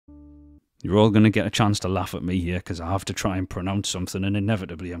You're all going to get a chance to laugh at me here because I have to try and pronounce something, and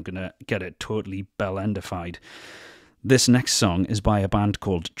inevitably I'm going to get it totally bell-endified. This next song is by a band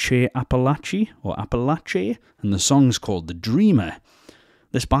called Apalache, and the song's called The Dreamer.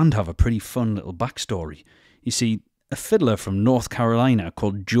 This band have a pretty fun little backstory. You see, a fiddler from North Carolina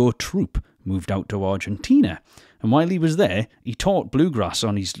called Joe Troop moved out to Argentina, and while he was there, he taught bluegrass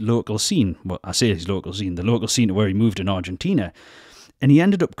on his local scene. Well, I say his local scene, the local scene to where he moved in Argentina. And he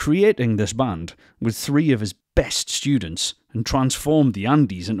ended up creating this band with 3 of his best students and transformed the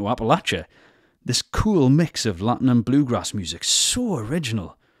Andes into Apalachia. This cool mix of Latin and bluegrass music, so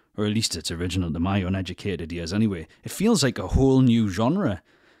original. Or at least it's original to my uneducated ears anyway. It feels like a whole new genre.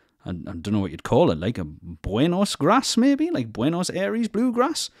 I don't know what you'd call it, like a Buenos grass maybe? Like Buenos Aires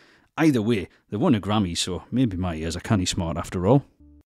bluegrass? Either way, they won a Grammy, so maybe my ears are canny smart after all.